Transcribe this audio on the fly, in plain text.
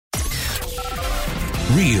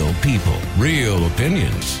Real people, real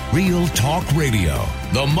opinions, real talk radio.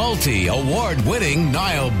 The multi-award-winning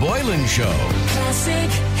Niall Boylan Show.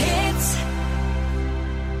 Classic hits.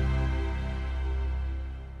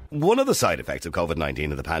 One of the side effects of COVID-19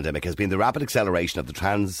 and the pandemic has been the rapid acceleration of the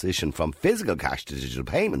transition from physical cash to digital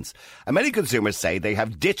payments. And many consumers say they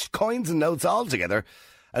have ditched coins and notes altogether,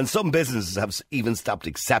 and some businesses have even stopped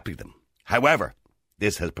accepting them. However,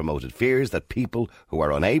 this has promoted fears that people who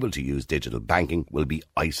are unable to use digital banking will be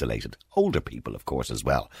isolated. Older people, of course, as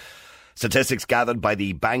well. Statistics gathered by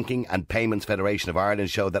the Banking and Payments Federation of Ireland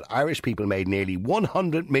show that Irish people made nearly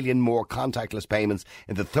 100 million more contactless payments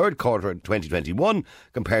in the third quarter of 2021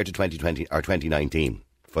 compared to 2020 or 2019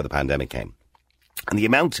 before the pandemic came. And the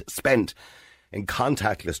amount spent in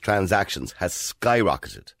contactless transactions has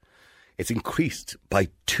skyrocketed. It's increased by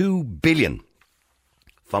 2 billion.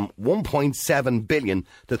 From 1.7 billion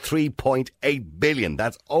to 3.8 billion.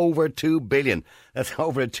 That's over 2 billion. That's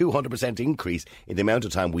over a 200% increase in the amount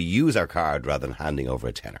of time we use our card rather than handing over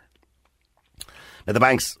a tenner. Now, the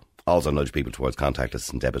banks also nudge people towards contactless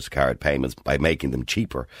and debit card payments by making them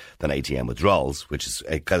cheaper than ATM withdrawals, which is,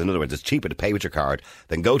 because in other words, it's cheaper to pay with your card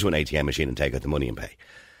than go to an ATM machine and take out the money and pay.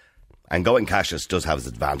 And going cashless does have its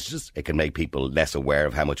advantages. It can make people less aware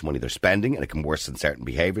of how much money they're spending, and it can worsen certain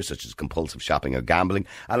behaviours such as compulsive shopping or gambling.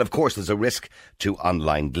 And of course, there's a risk to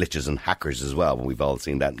online glitches and hackers as well. We've all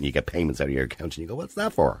seen that. And you get payments out of your account and you go, what's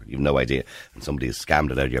that for? You have no idea. And somebody has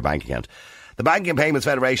scammed it out of your bank account. The Banking and Payments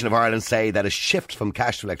Federation of Ireland say that a shift from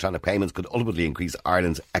cash to electronic payments could ultimately increase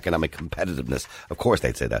Ireland's economic competitiveness. Of course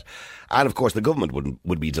they'd say that. And of course the government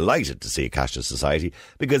would be delighted to see a cashless society,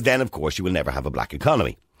 because then of course you will never have a black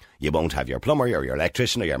economy. You won't have your plumber or your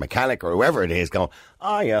electrician or your mechanic or whoever it is going,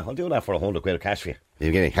 oh yeah, I'll do that for 100 quid of cash for you.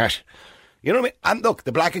 You give me cash. You know what I mean? And look,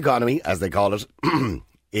 the black economy, as they call it,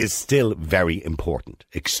 is still very important,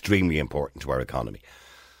 extremely important to our economy,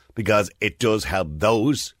 because it does help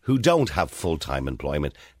those who don't have full-time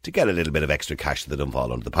employment to get a little bit of extra cash so they don't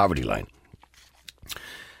fall under the poverty line.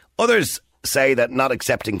 Others say that not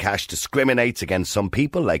accepting cash discriminates against some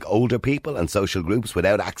people, like older people and social groups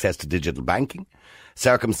without access to digital banking.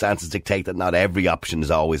 Circumstances dictate that not every option is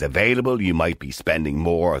always available. You might be spending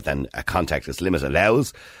more than a contactless limit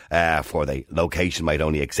allows, for the location might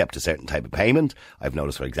only accept a certain type of payment. I've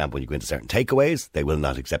noticed, for example, when you go into certain takeaways, they will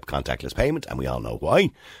not accept contactless payment, and we all know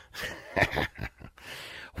why.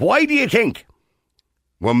 Why do you think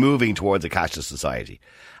we're moving towards a cashless society?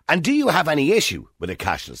 And do you have any issue with a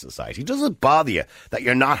cashless society? Does it bother you that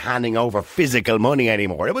you're not handing over physical money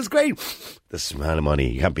anymore? It was great. The smell of money,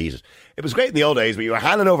 you can't beat it. It was great in the old days where you were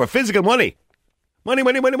handing over physical money. Money.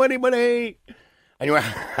 And you were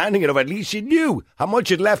handing it over. At least you knew how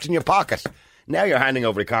much you'd left in your pocket. Now you're handing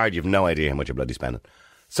over a card. You have no idea how much you're bloody spending.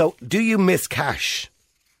 So do you miss cash?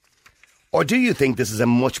 Or do you think this is a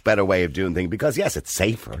much better way of doing things? Because yes, it's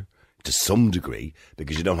safer to some degree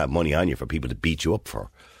because you don't have money on you for people to beat you up for.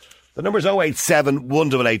 The number is 087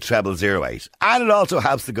 188 0008. And it also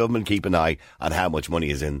helps the government keep an eye on how much money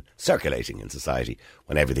is circulating in society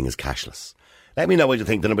when everything is cashless. Let me know what you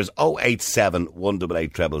think. The number is 087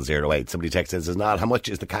 188 0008. Somebody texts and says, Niall, how much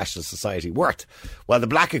is the cashless society worth? Well, the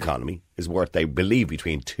black economy is worth, they believe,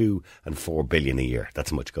 between 2 and 4 billion a year.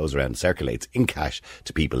 That's how much goes around and circulates in cash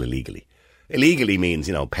to people illegally. Illegally means,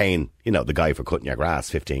 paying, the guy for cutting your grass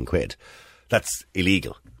 15 quid. That's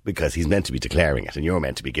illegal because he's meant to be declaring it and you're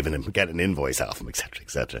meant to be getting an invoice off him, etc.,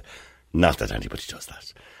 etc. Not that anybody does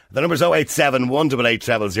that. The number's 087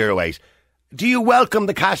 188 0008. Do you welcome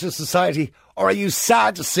the cashless society, or are you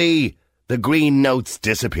sad to see the green notes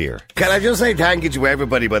disappear? Can I just say thank you to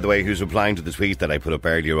everybody, by the way, who's replying to the tweet that I put up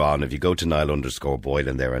earlier on. If you go to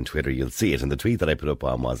Niall_Boylan there on Twitter, you'll see it. And the tweet that I put up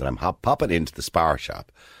on was that I'm popping into the Spar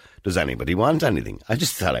shop. Does anybody want anything? I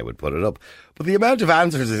just thought I would put it up. But the amount of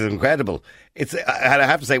answers is incredible. And I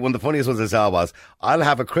have to say, one of the funniest ones I saw was, I'll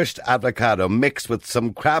have a crushed avocado mixed with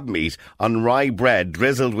some crab meat on rye bread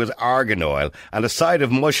drizzled with argan oil and a side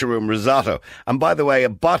of mushroom risotto. And by the way, a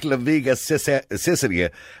bottle of Viga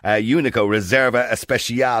Sicilia Unico Reserva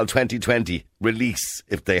Especial 2020 release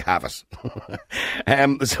if they have it.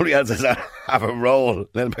 Somebody else says, I have a roll.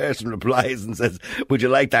 Then a person replies and says, would you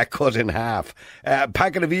like that cut in half? A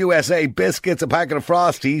packet of USA biscuits, a packet of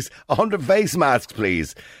Frosties, 100 face masks,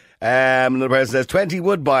 please. Another person says 20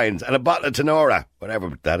 Woodbines and a bottle of Tenora,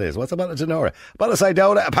 whatever that is. What's a bottle of Tenora? A bottle of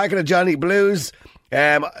Sidona, a packet of Johnny Blues,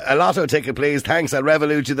 a lotto ticket, please. Thanks, I'll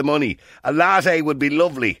revolute you the money. A latte would be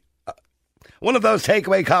lovely. One of those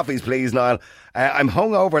takeaway coffees, please, Niall. I'm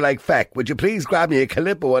hungover like feck. Would you please grab me a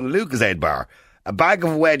Calippo and a Lucasade bar? A bag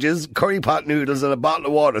of wedges, curry pot noodles and a bottle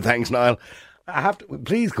of water, thanks, Niall. I have to,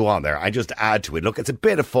 please go on there. I just add to it. Look, it's a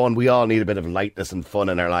bit of fun. We all need a bit of lightness and fun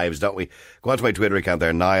in our lives, don't we? Go on to my Twitter account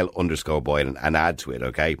there, Niall_Boylan, and add to it,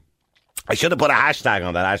 okay? I should have put a hashtag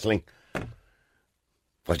on that, Aisling.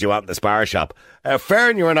 What do you want in the spar shop?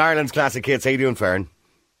 Fern, you're in Ireland's Classic Hits. How you doing, Fern?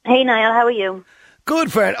 Hey, Niall, how are you?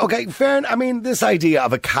 Good, Fern. Okay, Fern, I mean, this idea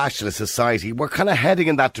of a cashless society, we're kind of heading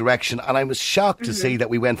in that direction, and I was shocked to see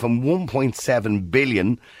that we went from 1.7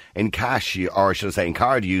 billion in cash, or should I say in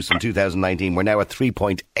card use in 2019. We're now at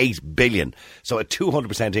 3.8 billion. So a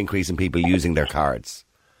 200% increase in people using their cards.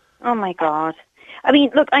 Oh, my God. I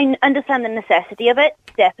mean, look, I understand the necessity of it,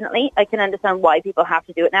 definitely. I can understand why people have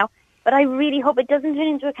to do it now. But I really hope it doesn't turn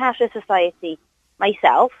into a cashless society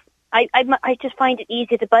myself. I just find it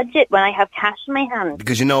easier to budget when I have cash in my hand.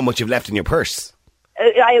 Because you know how much you've left in your purse.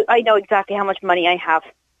 I know exactly how much money I have,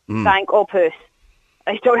 bank or purse.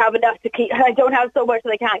 I don't have enough to keep. I don't have so much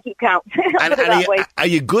that I can't keep count. Are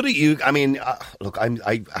you good at you? I mean, look,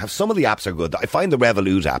 I have some of the apps are good. I find the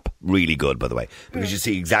Revolut app really good, by the way, because you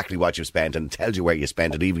see exactly what you've spent and it tells you where you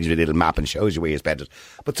spent it, even gives you a little map and shows you where you spent it.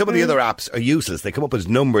 But some of the other apps are useless. They come up as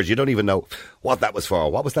numbers. You don't even know what that was for.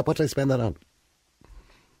 What was that? What did I spend that on?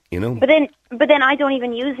 You know. But then I don't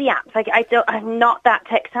even use the apps. Like I'm not that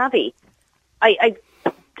tech savvy. I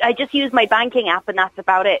just use my banking app and that's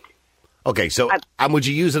about it. Okay, so and would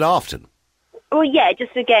you use it often? Well, yeah,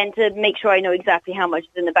 just again to make sure I know exactly how much is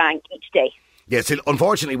in the bank each day. Yes,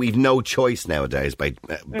 unfortunately, we've no choice nowadays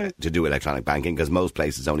to do electronic banking because most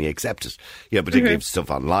places only accept it. You know, particularly if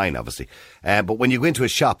stuff online, obviously. But when you go into a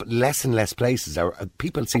shop, less and less places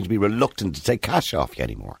people seem to be reluctant to take cash off you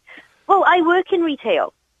anymore. Well, I work in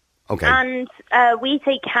retail. Okay. And we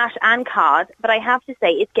take cash and card, but I have to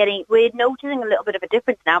say we're noticing a little bit of a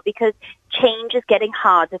difference now because change is getting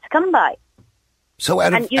harder to come by. So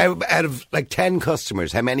out of like 10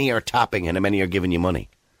 customers, how many are tapping and how many are giving you money?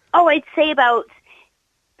 Oh, I'd say about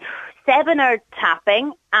 7 are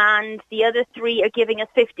tapping and the other 3 are giving us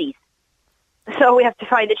 50s. So we have to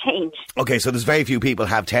find a change. Okay, so there's very few people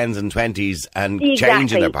have 10s and 20s and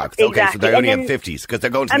change in their pockets. Okay, so they only have 50s because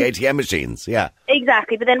they're going to the ATM machines, yeah.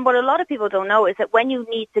 Exactly, but then what a lot of people don't know is that when you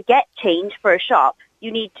need to get change for a shop,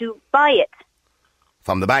 you need to buy it.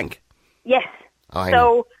 From the bank? Yes. Oh,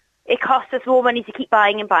 so it costs us more money to keep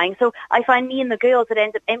buying and buying. So I find me and the girls that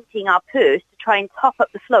end up emptying our purse to try and top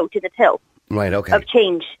up the float in the till. Right, okay. Of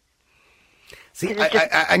change. See,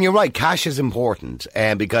 and you're right, cash is important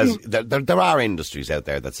because there are industries out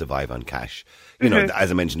there that survive on cash. You know, as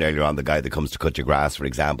I mentioned earlier on, the guy that comes to cut your grass, for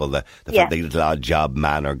example, the little odd job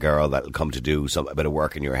man or girl that will come to do a bit of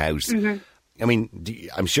work in your house. I mean,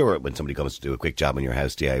 I'm sure when somebody comes to do a quick job in your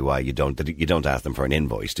house, DIY, you don't ask them for an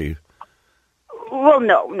invoice, do you? Well,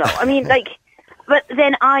 no. I mean, but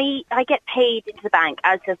then I get paid into the bank,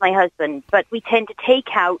 as does my husband, but we tend to take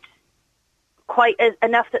out quite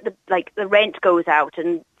enough that the rent goes out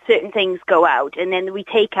and certain things go out, and then we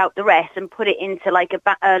take out the rest and put it into like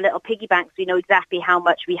a little piggy bank, so we know exactly how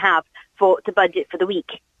much we have to budget for the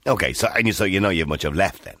week. Okay, so you know you have much of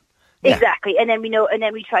left then. Yeah. Exactly, and then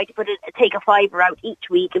we try to take a £5 out each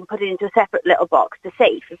week and put it into a separate little box to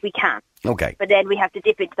save if we can. Okay, but then we have to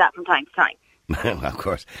dip into that from time to time. Of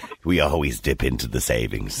course, we always dip into the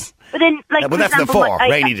savings. But then, but that's example,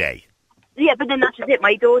 rainy day. Yeah, but then that's just it.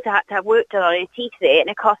 My daughter had to have work done on her teeth today, and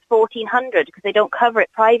it cost $1,400 because they don't cover it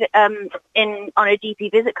private on a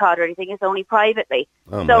GP visit card or anything. It's only privately.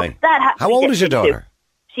 Oh, so my. That has How old is your daughter?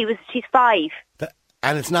 She's 5.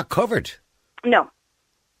 And it's not covered? No.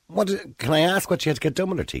 Can I ask what she had to get done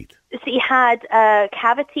with her teeth? She had a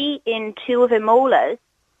cavity in 2 of her molars,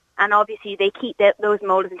 and obviously they keep those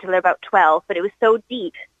molars until they're about 12. But it was so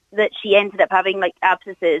deep that she ended up having like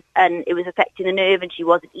abscesses and it was affecting the nerve and she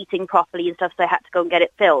wasn't eating properly and stuff, so I had to go and get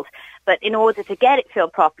it filled. But in order to get it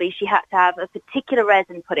filled properly, she had to have a particular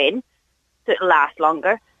resin put in so it'll last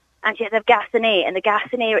longer, and she had to have Gassonet, and the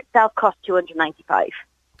Gassonet itself cost $295.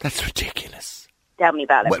 That's ridiculous. Tell me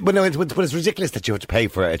about it. But it's ridiculous that you have to pay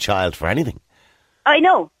for a child for anything. I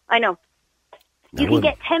know. You can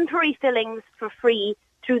get temporary fillings for free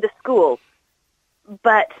through the school.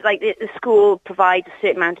 But like the school provides a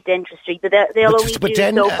certain amount of dentistry, but they'll only do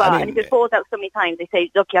so far. And if it falls out so many times, they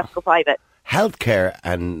say, look, you have to go private. Healthcare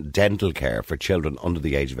and dental care for children under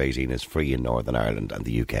the age of 18 is free in Northern Ireland and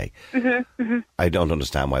the UK. I don't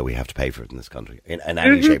understand why we have to pay for it in this country in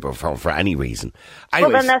any shape or form for any reason.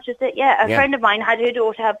 Anyways, well, then that's just it. Yeah, a friend of mine had her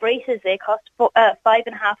daughter have braces. They cost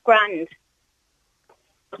 $5,500.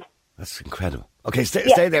 That's incredible. Okay,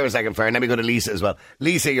 stay there a second, Fern. Let me go to Lisa as well.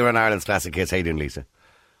 Lisa, you're on Ireland's Classic Hits. How you doing, Lisa?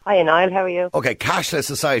 Hi, Niall. How are you? Okay, cashless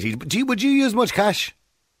society. Would you use much cash?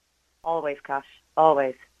 Always cash.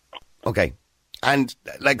 Always. Okay. And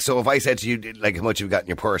like, so if I said to you, like, how much you've got in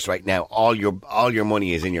your purse right now, all your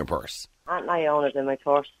money is in your purse. And I own it in my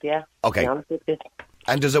purse, yeah. Okay. To be honest with you.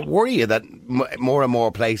 And does it worry you that more and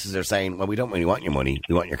more places are saying, well, we don't really want your money,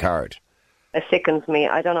 we want your card? It sickens me.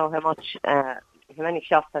 I don't know how many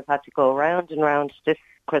shops I've had to go round and round this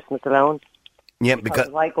Christmas alone. Yeah, because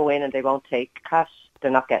if I go in and they won't take cash, they're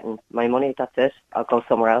not getting my money. That's it. I'll go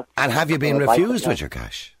somewhere else. And have you been refused with your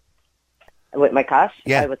cash? With my cash?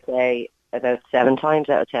 Yeah. I would say about 7 times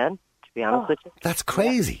out of 10, to be honest with you. That's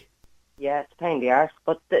crazy. Yeah, it's a pain in the arse.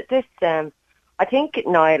 But this, I think,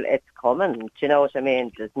 Niall, it's coming. Do you know what I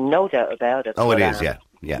mean? There's no doubt about it. Oh, it is, yeah.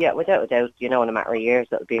 Yeah, without a doubt, in a matter of years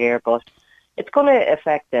it'll be here. But it's going to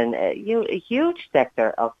affect a huge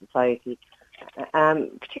sector of society.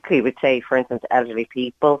 Particularly, we'd say, for instance, elderly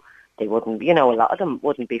people. They wouldn't, a lot of them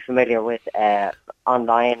wouldn't be familiar with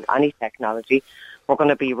online, any technology. We're going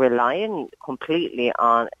to be relying completely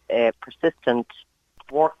on a persistent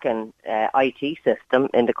working IT system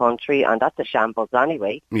in the country, and that's a shambles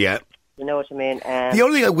anyway. Yeah. You know what I mean? The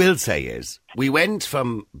only thing I will say is we went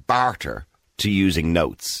from barter to using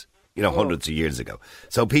notes, hundreds of years ago.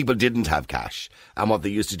 So people didn't have cash. And what they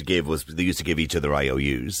used to give was they used to give each other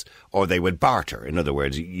IOUs, or they would barter. In other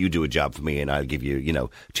words, you do a job for me and I'll give you,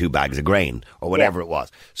 2 bags of grain or whatever it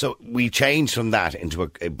was. So we changed from that into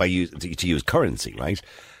to use currency, right?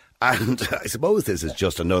 And I suppose this is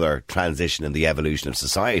just another transition in the evolution of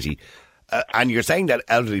society. And you're saying that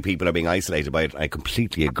elderly people are being isolated by it. I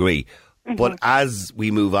completely agree. Mm-hmm. But as we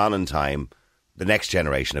move on in time, the next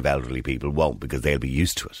generation of elderly people won't, because they'll be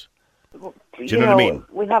used to it. Do you know what I mean?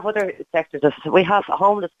 We have other sectors. We have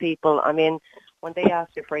homeless people. I mean, when they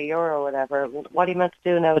ask you for €1 or whatever, what are you meant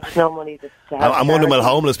to do now? It's no money. I'm wondering, will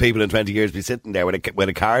homeless people in 20 years be sitting there with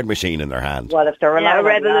a card machine in their hand? Well, if they're relying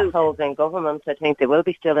on the assholes in government, I think they will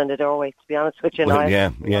be still in the doorway, to be honest with you. Well, I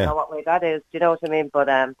don't know what way that is. Do you know what I mean? But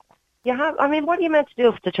what are you meant to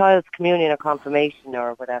do for the child's communion or confirmation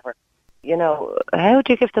or whatever? How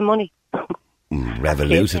do you give them money?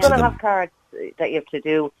 Revolute it to them. You're going to have cards that you have to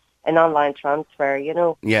do an online transfer,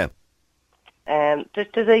 Yeah.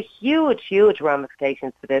 There's a huge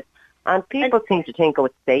ramifications for this, and people seem to think,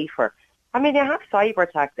 it's safer. I mean, you have cyber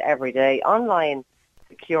attacks every day, online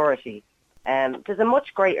security. There's a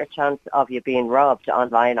much greater chance of you being robbed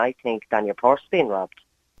online, I think, than your purse being robbed.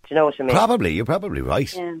 Do you know what I mean? Probably, you're probably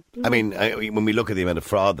right. Yeah. I mean, when we look at the amount of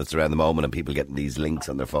fraud that's around the moment and people getting these links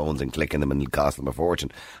on their phones and clicking them and it'll cost them a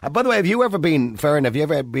fortune. By the way, have you ever been, Farron,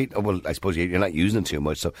 well, I suppose you're not using it too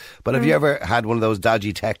much, but have you ever had one of those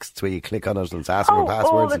dodgy texts where you click on it and it's asking for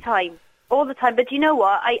passwords? All the time. All the time. But do you know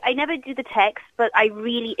what? I never do the text, but I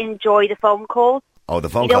really enjoy the phone calls. Oh, the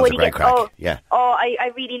phone calls are great crack. Yeah.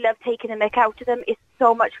 I really love taking a mick out of them. It's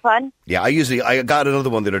so much fun. Yeah, I got another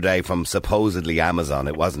one the other day from supposedly Amazon.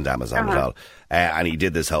 It wasn't Amazon at all. And he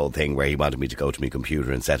did this whole thing where he wanted me to go to my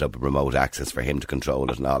computer and set up remote access for him to control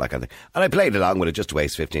it and all that kind of thing. And I played along with it just to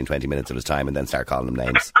waste 15, 20 minutes of his time and then start calling him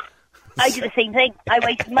names. I do the same thing. I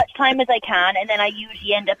waste as much time as I can, and then I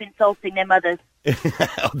usually end up insulting their mothers.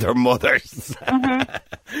 Their mothers.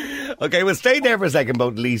 Mm-hmm. Okay, well, stay there for a second,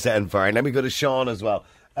 both Lisa and Farron. Let me go to Sean as well.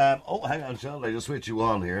 Hang on, Sean. I just switch you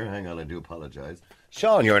on here. Hang on, I do apologise.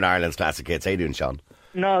 Sean, you're in Ireland's Classic Hits. How you doing, Sean?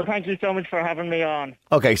 No, thank you so much for having me on.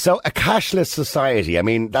 Okay, so a cashless society. I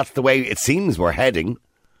mean, that's the way it seems we're heading.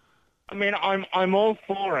 I mean, I'm all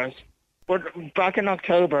for it. But back in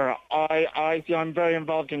October, I'm very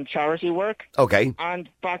involved in charity work. Okay. And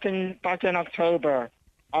back in October,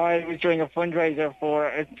 I was doing a fundraiser for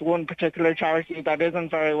one particular charity that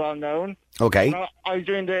isn't very well known. Okay. I was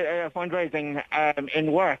doing the fundraising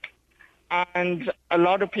in work, and a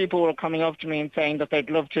lot of people were coming up to me and saying that they'd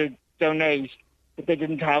love to donate, but they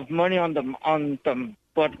didn't have money on them,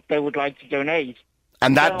 but they would like to donate.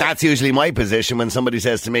 And that's usually my position when somebody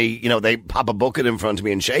says to me, they pop a bucket in front of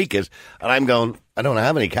me and shake it, and I'm going, I don't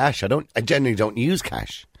have any cash. I generally don't use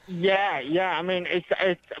cash. Yeah. I mean, it's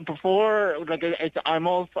before, I'm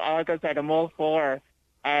all for, like I said, I'm all for,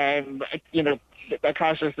 a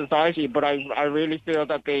cashless society, but I really feel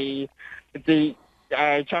that the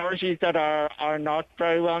charities that are not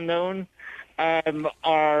very well known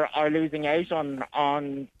are losing out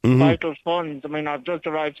on vital funds. I mean, I've just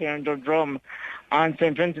arrived here in Dundrum, and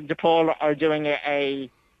St Vincent de Paul are doing a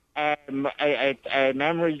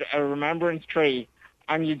remembrance tree,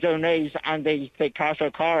 and you donate, and they take cash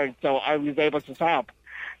or cards. So I was able to stop.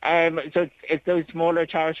 So it's those smaller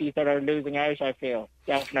charities that are losing out, I feel,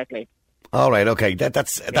 definitely. All right, okay,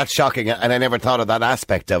 that's shocking, and I never thought of that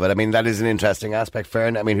aspect of it. I mean, that is an interesting aspect,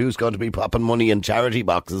 Fern. I mean, who's going to be popping money in charity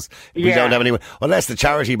boxes if we don't have any? Unless the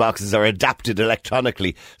charity boxes are adapted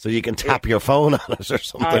electronically, so you can tap your phone on it or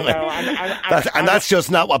something. And that's just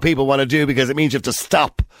not what people want to do, because it means you have to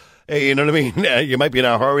stop. You know what I mean? You might be in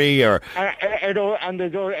a hurry, or it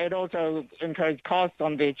also incurs costs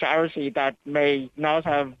on the charity that may not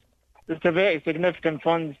have the significant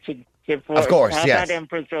funds to have that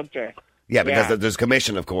infrastructure. Yeah, because there's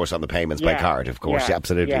commission, of course, on the payments by card, of course. Yeah,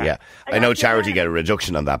 absolutely, yeah. I know charity get a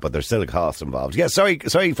reduction on that, but there's still a cost involved. Yeah, sorry,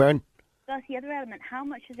 Fern. That's the other element. How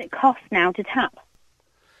much does it cost now to tap?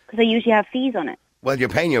 Because they usually have fees on it. Well, you're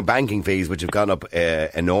paying your banking fees, which have gone up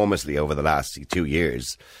enormously over the last 2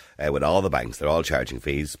 years with all the banks. They're all charging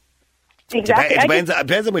fees. Exactly. It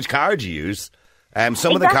depends on which card you use.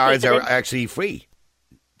 Some of the cards are actually free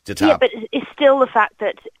to tap. Yeah, but it's still the fact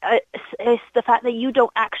that you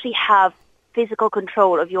don't actually have physical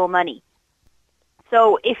control of your money.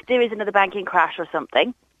 So if there is another banking crash or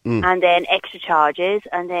something, and then extra charges,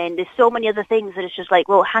 and then there's so many other things that it's just like,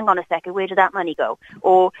 well, hang on a second, where did that money go?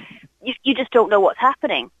 Or you just don't know what's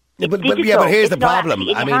happening. Yeah, but here's the problem.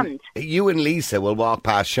 I mean, you and Lisa will walk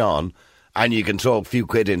past Sean, and you can throw a few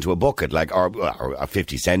quid into a bucket, like or a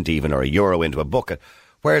 50 cent even, or €1 into a bucket.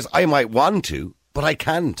 Whereas I might want to, but I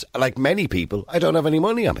can't. Like many people, I don't have any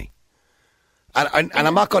money on me. And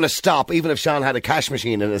I'm not going to stop, even if Sean had a cash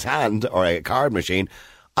machine in his hand or a card machine.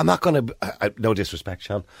 I'm not going to, no disrespect,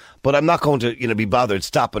 Sean, but I'm not going to, be bothered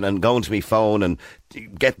stopping and going to my phone and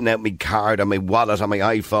getting out my card on my wallet on my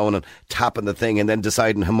iPhone and tapping the thing and then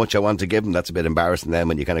deciding how much I want to give them. That's a bit embarrassing then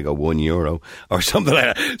when you kind of go €1 or something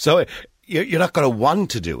like that. So you're not going to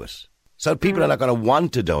want to do it. So people are not going to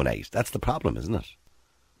want to donate. That's the problem, isn't it?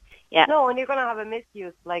 Yeah. No, and you're going to have a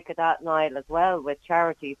misuse like that, Niall, as well, with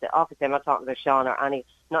charities. Obviously, I'm not talking to Sean or Annie,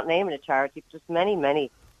 not naming a charity, but just many, many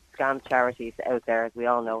scam charities out there, as we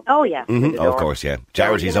all know. Oh, yeah. Mm-hmm. Oh, of course, yeah.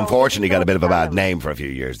 Charities, unfortunately, got a bit of a bad name for a few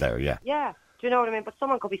years there, yeah. Yeah. Do you know what I mean? But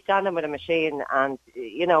someone could be standing with a machine and,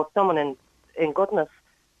 someone in goodness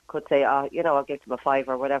could say, I'll give them a $5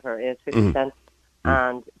 or whatever it is, 50 cents,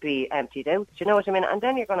 and be emptied out. Do you know what I mean? And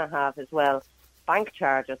then you're going to have, as well, bank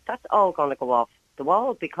charges. That's all going to go off the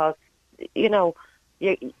wall because, you're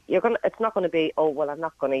going. It's not going to be, oh, well, I'm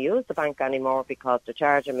not going to use the bank anymore because they're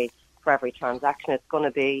charging me for every transaction. It's going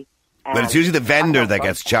to be... but it's usually the vendor that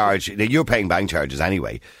gets charged. You're paying bank charges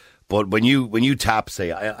anyway. But when you tap,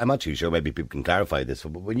 say, I'm not too sure, maybe people can clarify this,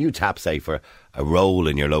 but when you tap, say, for a roll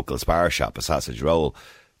in your local spar shop, a sausage roll,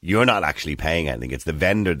 you're not actually paying anything. It's the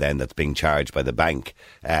vendor then that's being charged by the bank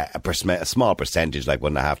a small percentage, like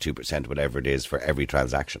 1.5%, 2%, whatever it is, for every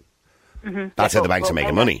transaction. Mm-hmm. That's how the banks are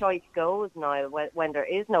making money. When choice goes, Niall, when there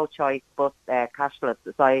is no choice but cashless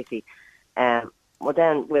society, well,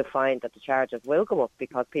 then we'll find that the charges will go up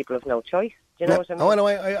because people have no choice. Do you know what I mean? Oh, no,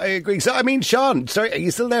 I agree. So, I mean, Sean, sorry, are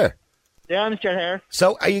you still there? Yeah, I'm still here.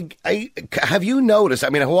 So, have you noticed, I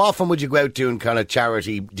mean, how often would you go out doing kind of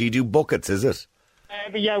charity? Do you do buckets, is it?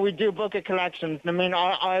 Yeah, we do bucket collections. I mean,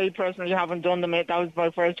 I personally haven't done them. That was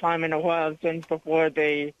my first time in a while since before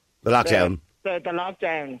the lockdown. The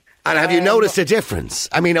lockdown. And have you noticed a difference?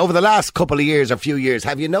 I mean, over the last couple of years or few years,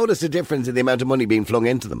 have you noticed a difference in the amount of money being flung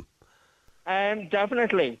into them?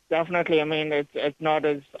 Definitely. I mean, it's not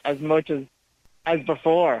as much as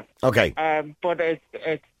before. Okay. But it's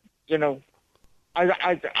as I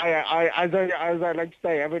like to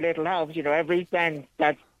say, every little helps. Every cent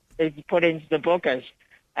that is put into the bucket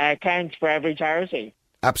counts for every charity.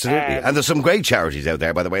 Absolutely. And there's some great charities out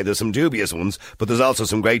there, by the way. There's some dubious ones, but there's also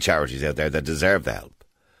some great charities out there that deserve the help.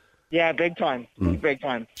 Yeah, big time. Big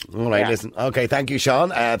time. All right, listen. Okay, thank you,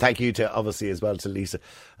 Sean. Thank you to, obviously, as well, to Lisa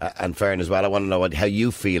and Fern as well. I want to know how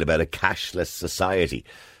you feel about a cashless society.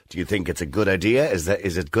 Do you think it's a good idea? Is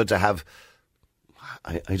it good to have...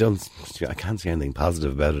 I can't see anything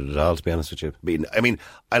positive about it at all, to be honest with you. I mean,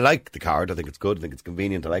 I like the card. I think it's good. I think it's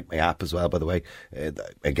convenient. I like my app as well, by the way.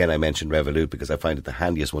 Again, I mentioned Revolut because I find it the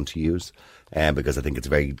handiest one to use, because I think it's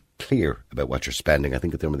very clear about what you're spending. I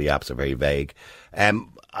think that some of the apps are very vague.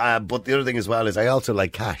 But the other thing as well is I also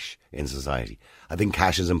like cash in society. I think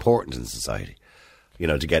cash is important in society.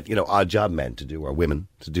 To get, odd job men to do, or women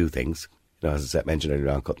to do things. As I mentioned earlier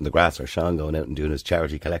on, cutting the grass, or Sean going out and doing his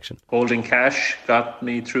charity collection. Holding cash got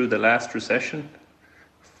me through the last recession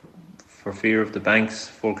for fear of the banks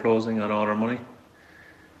foreclosing on all our money.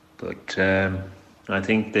 But I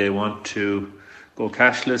think they want to go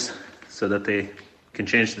cashless so that they can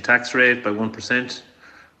change the tax rate by 1%,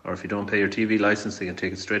 or if you don't pay your TV licence, they can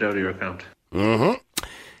take it straight out of your account. Mm-hmm.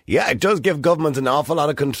 Yeah, it does give government an awful lot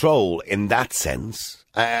of control in that sense.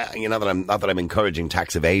 Not that I'm encouraging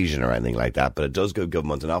tax evasion or anything like that, but it does give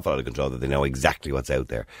government an awful lot of control that they know exactly what's out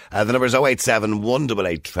there. The number is 087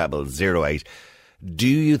 188 0008. Do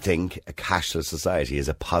you think a cashless society is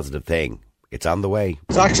a positive thing? It's on the way.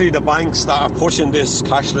 It's actually the banks that are pushing this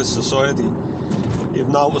cashless society. You've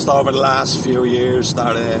noticed over the last few years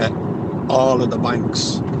that all of the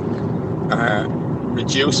banks are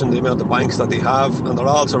reducing the amount of banks that they have, and they're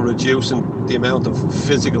also reducing the amount of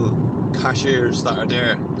physical cashiers that are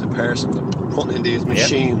there, the person putting in these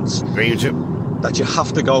machines. Agree with you. That you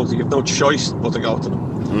have to go to. You have no choice but to go to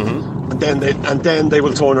them. Mm-hmm. And then they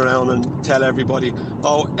will turn around and tell everybody,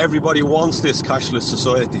 oh, everybody wants this cashless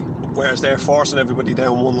society, whereas they're forcing everybody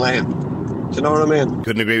down one lane. Do you know what I mean?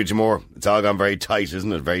 Couldn't agree with you more. It's all gone very tight,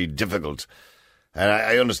 isn't it? Very difficult. And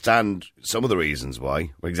I understand some of the reasons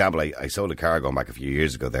why. For example, I sold a car going back a few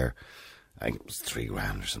years ago there. I think it was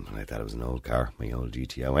 $3,000 or something like that. It was an old car, my old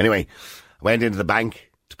GTO. Anyway, I went into the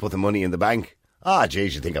bank to put the money in the bank.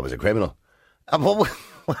 Geez, you think I was a criminal. I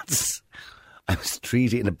was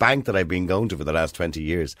treated in a bank that I've been going to for the last 20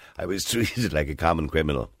 years. I was treated like a common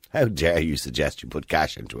criminal. How dare you suggest you put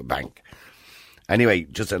cash into a bank? Anyway,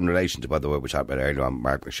 just in relation to what we talked about earlier on,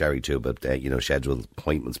 Mark McSherry too, but, scheduled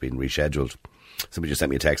appointments being rescheduled. Somebody just sent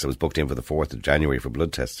me a text. I was booked in for the 4th of January for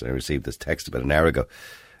blood tests, and I received this text about an hour ago.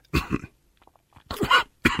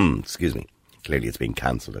 Excuse me. Clearly it's been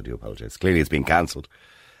cancelled. I do apologise. Clearly it's been cancelled.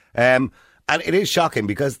 And it is shocking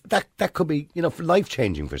because that could be,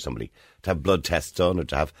 life-changing for somebody to have blood tests done or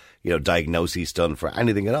to have, diagnoses done for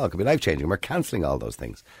anything at all. It could be life-changing. We're cancelling all those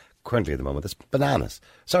things. Currently at the moment, it's bananas.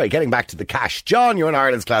 Sorry, getting back to the cash. John, you're in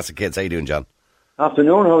Ireland's Classic Kids. How you doing, John?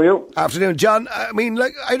 Afternoon, how are you? Afternoon, John. I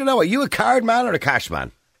don't know, are you a card man or a cash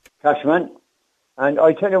man? Cash man. And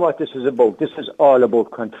I tell you what this is about. This is all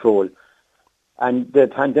about control. And the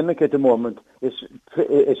pandemic at the moment is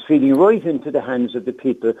feeding right into the hands of the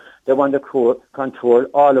people that want to control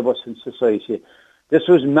all of us in society. This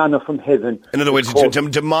was manna from heaven. In other words,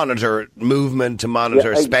 to monitor movement, to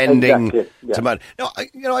monitor spending. Exactly,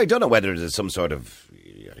 yeah. I don't know whether there's some sort of...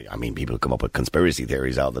 people come up with conspiracy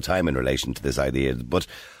theories all the time in relation to this idea, but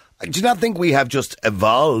do you not think we have just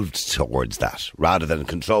evolved towards that rather than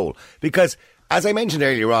control? Because, as I mentioned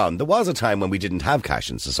earlier on, there was a time when we didn't have cash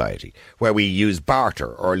in society, where we used barter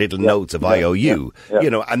or little notes of IOU,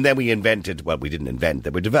 and then we invented, we didn't invent,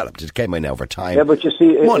 they were developed. It came in over time. Yeah, but you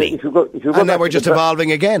see, money. If you go and then we're just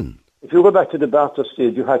evolving again. If you go back to the barter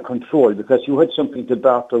stage, you had control because you had something to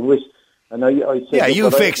barter with. And I said,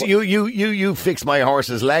 you fix my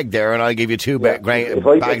horse's leg there, and I'll give you bags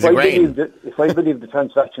of grain. If I believe the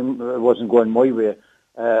transaction wasn't going my way,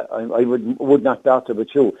 I would not barter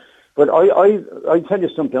with you. But I tell you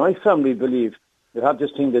something. I firmly believe they have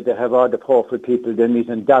this thing that they have all the powerful people they meet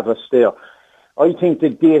in Davos there. I think the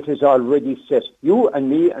date is already set. You and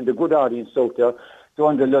me and the good audience out there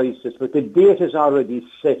don't realise this, but the date is already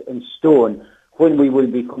set in stone when we will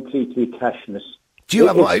be completely cashless. Do you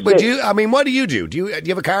have? What do you do? Do you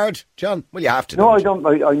have a card, John? Well, you have to. No, I don't.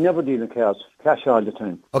 I never deal in cards. Cash all the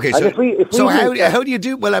time. Okay, so how do you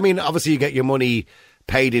do? Well, obviously you get your money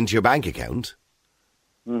paid into your bank account.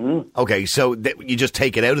 Mm-hmm. Okay, so you just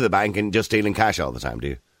take it out of the bank and just deal in cash all the time, do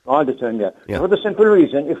you? All the time, yeah. For the simple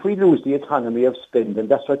reason, if we lose the autonomy of spending,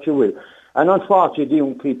 that's what you will. And unfortunately,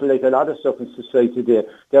 young people, like a lot of stuff in society today,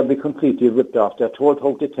 they'll be completely ripped off. They're told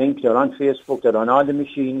how to think. They're on Facebook. They're on all the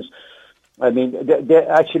machines. They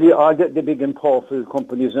actually, all the big and powerful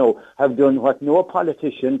companies now have done what no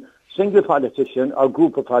politician, single politician or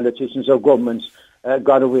group of politicians or governments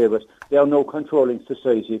got away with. They are now controlling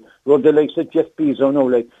society. Well, the likes of Jeff Bezos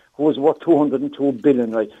now, who was worth $202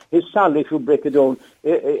 billion, right? His salary, if you break it down,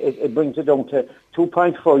 it brings it down to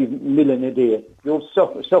 $2.5 million a day. Your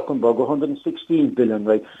Zuckerberg, $116 billion,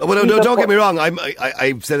 right? Well, no, don't get me wrong.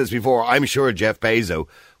 I've said this before. I'm sure Jeff Bezos,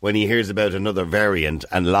 when he hears about another variant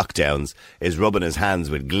and lockdowns, is rubbing his hands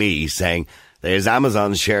with glee, saying, there's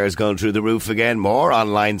Amazon's shares going through the roof again, more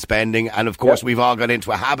online spending, and of course we've all got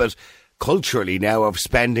into a habit culturally now of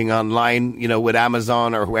spending online, with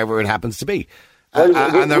Amazon or whoever it happens to be.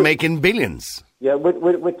 And they're making billions. Yeah, with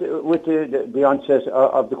the onset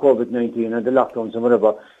of the COVID-19 and the lockdowns and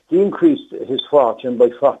whatever, he increased his fortune by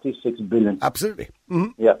 $46 billion. Absolutely.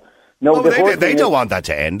 Mm-hmm. Yeah. Now, they don't want that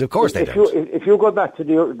to end. Of course they don't. If you go back to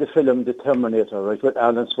the film The Terminator, right, with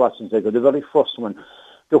Arnold Schwarzenegger, the very first one,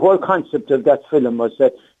 the whole concept of that film was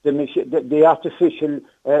that the artificial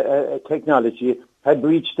technology had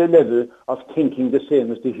reached the level of thinking the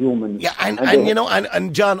same as the humans. Yeah,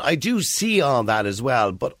 and John, I do see all that as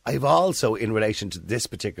well, but I've also, in relation to this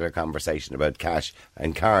particular conversation about cash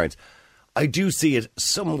and cards, I do see it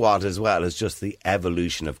somewhat as well as just the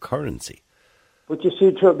evolution of currency. But you see,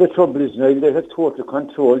 the trouble is now they have total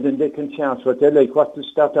control, then they can charge what they like. What will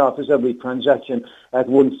start off as every transaction at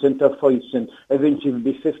 1 cent or 5 cents, eventually will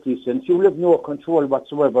be 50 cents. You will have no control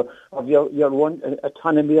whatsoever of your own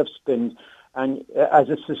autonomy of spend. And as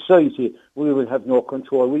a society, we will have no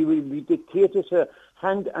control. We will be dictated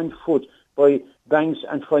hand and foot by banks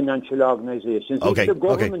and financial organisations. Okay. If the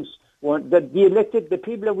governments want that the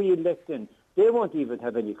people that we elect in, they won't even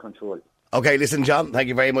have any control. Okay, listen, John, thank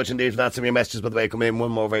you very much indeed for that. Some of your messages, by the way, coming in.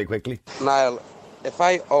 One more very quickly. Niall, if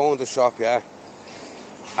I owned a shop,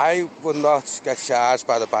 I would not get charged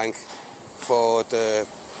by the bank for the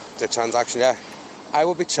transaction, I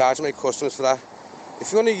would be charging my customers for that.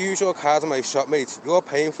 If you want to use your card in my shop, mate, you're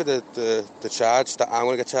paying for the charge that I'm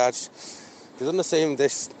going to get charged. We've done the same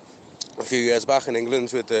this a few years back in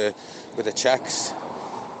England with the cheques.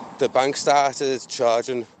 The bank started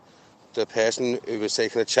charging the person who was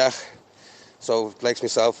taking a cheque. So, like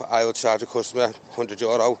myself, I will charge a customer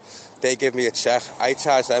 €100. They give me a cheque. I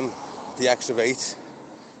charge them the extra rate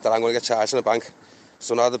that I'm going to get charged in the bank.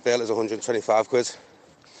 So now the bill is 125 quid.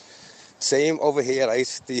 Same over here,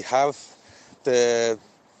 right? They have the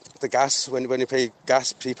gas, when you pay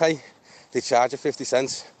gas prepay, they charge you 50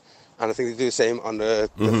 cents. And I think they do the same on the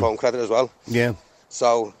phone credit as well. Yeah.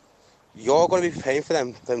 So you're going to be paying for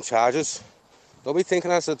them charges. Don't be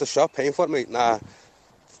thinking as the shop paying for it, mate. Nah.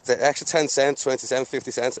 The extra 10 cents, 20 cents, 50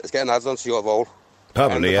 cents is getting added onto your roll.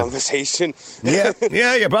 Probably, yeah. Conversation. Yeah,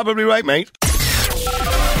 you're probably right, mate.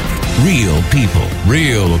 Real people,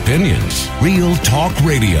 real opinions, real talk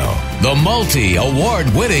radio. The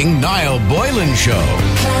multi-award-winning Niall Boylan Show.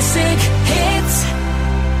 Classic hits.